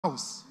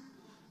House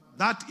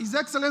that His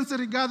Excellency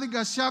Rigathi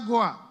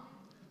Gachagua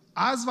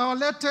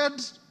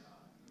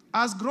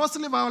has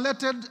grossly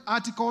violated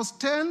Articles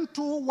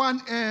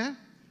 10(2)(1)(a),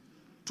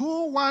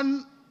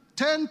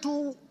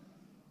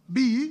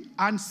 10(2)(b)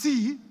 and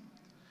C,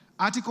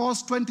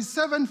 Articles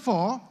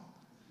 27(4),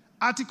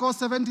 Article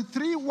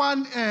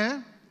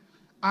 73(1)(a)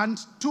 and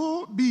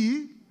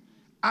 2(b),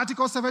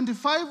 Article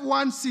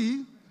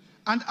 75(1)(c),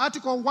 and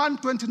Article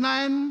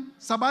 129,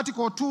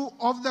 Subarticle 2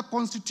 of the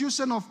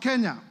Constitution of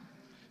Kenya,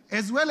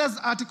 as well as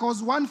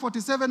Articles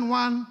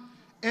 147(1),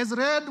 as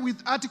read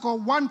with Article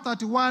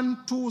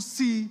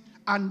 131(2)(c)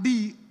 and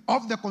D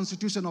of the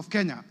Constitution of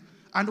Kenya.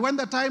 And when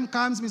the time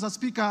comes, Mr.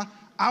 Speaker,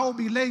 I will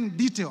be laying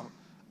detail,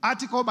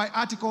 article by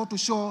article, to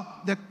show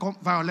the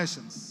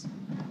violations.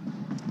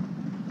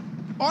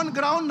 On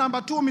ground number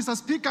 2, Mr.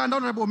 Speaker and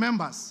honorable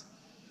members,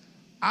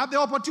 at the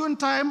opportune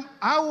time,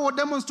 I will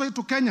demonstrate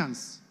to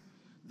Kenyans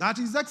that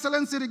His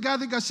Excellency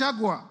Rigathi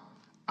Gachagua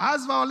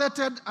has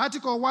violated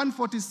Article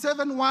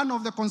 147(1)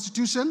 of the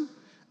Constitution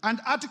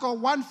and Article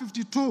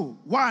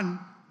 152(1)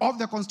 of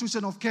the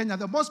Constitution of Kenya,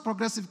 the most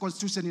progressive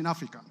constitution in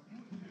Africa.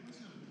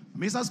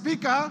 Mr.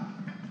 Speaker,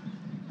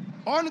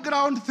 on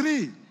ground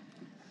 3,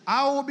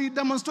 I will be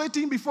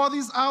demonstrating before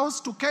this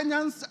House to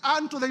Kenyans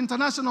and to the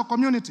international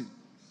community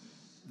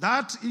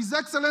that His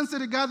Excellency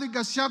Rigathi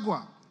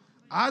Gachagua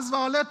has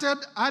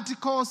violated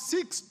Article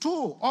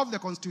 6(2) of the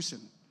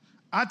Constitution,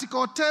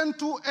 Article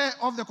 10(2)(a)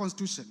 of the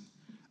Constitution,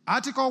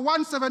 Article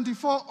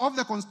 174 of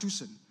the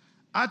Constitution,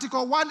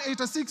 Article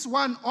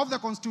 186(1) of the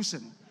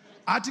Constitution,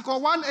 Article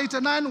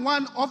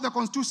 189(1) of the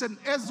Constitution,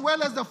 as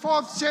well as the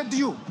 4th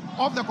schedule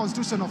of the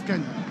Constitution of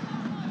Kenya.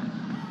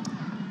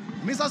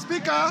 Mr.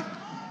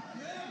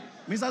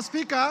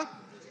 Speaker,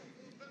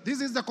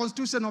 this is the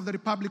Constitution of the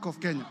Republic of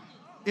Kenya.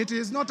 It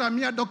is not a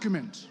mere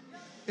document.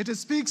 It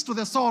speaks to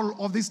the soul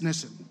of this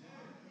nation.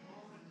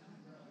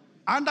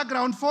 Under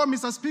ground 4,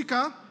 Mr.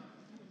 Speaker,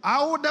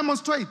 I will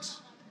demonstrate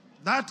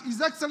that His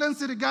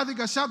Excellency Rigathi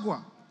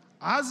Gachagua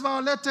has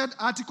violated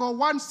Article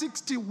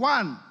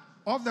 161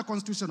 of the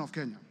Constitution of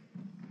Kenya.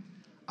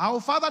 I will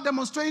further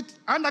demonstrate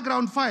under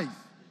ground 5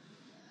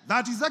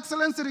 that His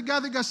Excellency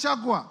Rigathi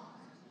Gachagua,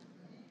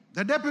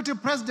 the Deputy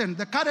President,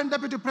 the current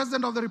Deputy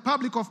President of the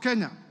Republic of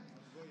Kenya,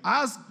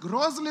 has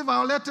grossly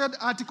violated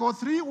Article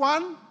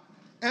 3(1)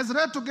 as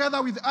read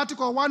together with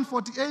Article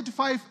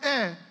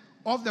 148(5)(a)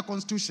 of the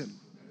Constitution.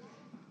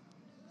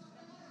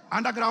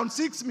 Under ground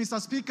 6,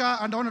 Mr. Speaker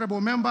and honorable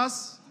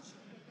members,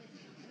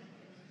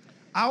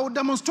 I will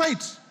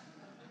demonstrate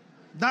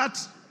that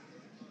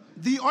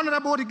the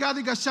Honorable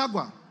Rigathi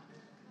Gachagua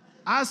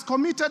has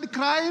committed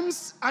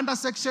crimes under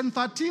Section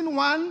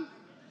 13(1)(a)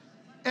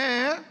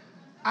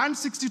 and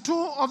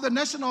 62 of the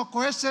National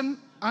Cohesion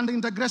and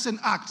Integration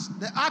Act,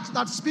 the act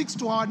that speaks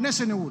to our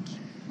nationhood,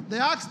 the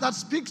act that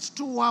speaks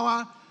to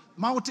our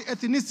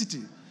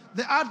multi-ethnicity,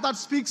 the act that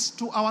speaks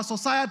to our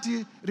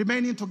society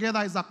remaining together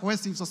as a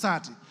cohesive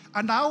society.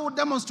 And I will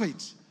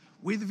demonstrate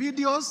with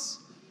videos,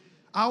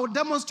 I will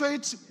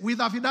demonstrate with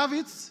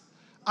affidavits,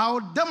 I will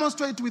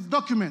demonstrate with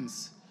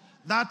documents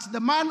that the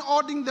man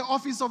holding the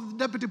office of the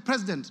Deputy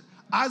President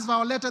has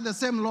violated the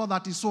same law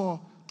that he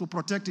swore to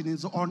protect in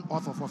his own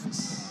oath of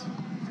office.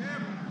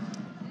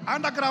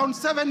 Under ground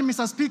 7,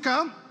 Mr.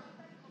 Speaker,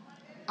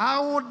 I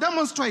will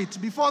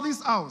demonstrate before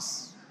this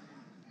House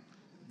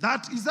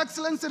that His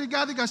Excellency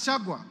Rigathi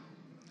Gachagua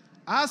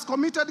has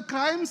committed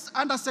crimes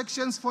under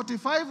Sections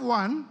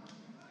 45(1),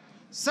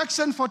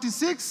 Section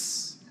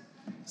 46,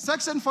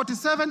 Section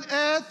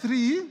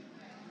 47(a)(3),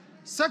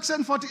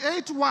 Section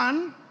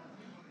 48(1)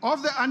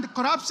 of the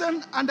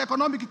Anti-Corruption and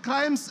Economic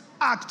Crimes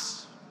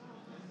Act.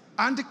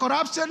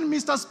 Anti-Corruption,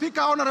 Mr.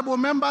 Speaker, honorable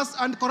members,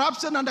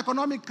 Anti-Corruption and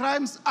Economic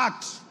Crimes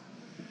Act,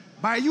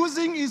 by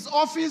using his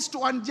office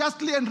to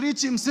unjustly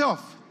enrich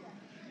himself,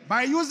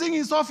 by using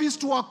his office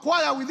to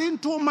acquire within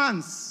 2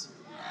 months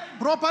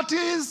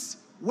properties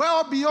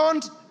well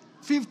beyond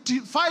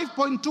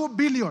 5.2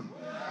 billion.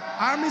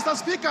 And Mr.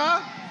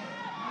 Speaker,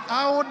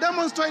 I will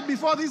demonstrate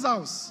before this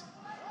House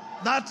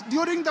that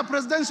during the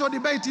presidential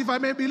debate, if I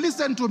may be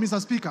listened to,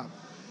 Mr. Speaker,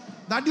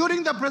 that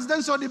during the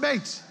presidential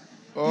debate,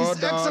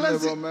 His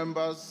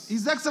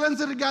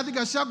Excellency Rigathi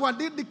Gachagua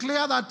did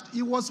declare that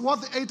he was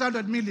worth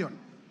 800 million.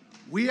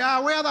 We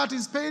are aware that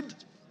he's paid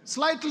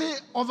slightly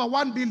over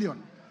 1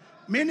 billion,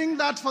 meaning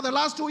that for the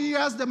last 2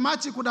 years, the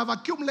much he could have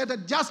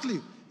accumulated justly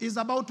is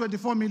about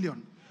 24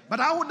 million. But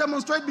I will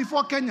demonstrate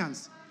before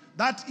Kenyans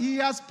that he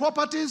has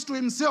properties to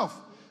himself,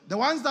 the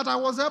ones that I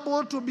was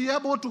able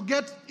to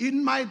get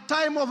in my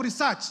time of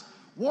research,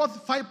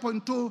 worth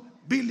 5.2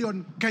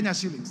 billion Kenya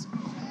shillings.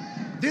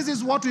 This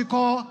is what we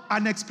call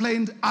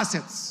unexplained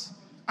assets,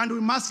 and we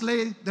must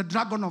lay the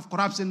dragon of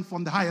corruption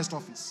from the highest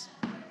office.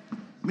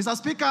 Mr.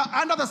 Speaker,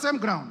 under the same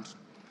ground,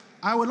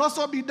 I will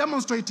also be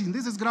demonstrating,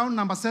 this is ground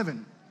number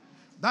 7,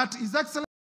 that His Excellency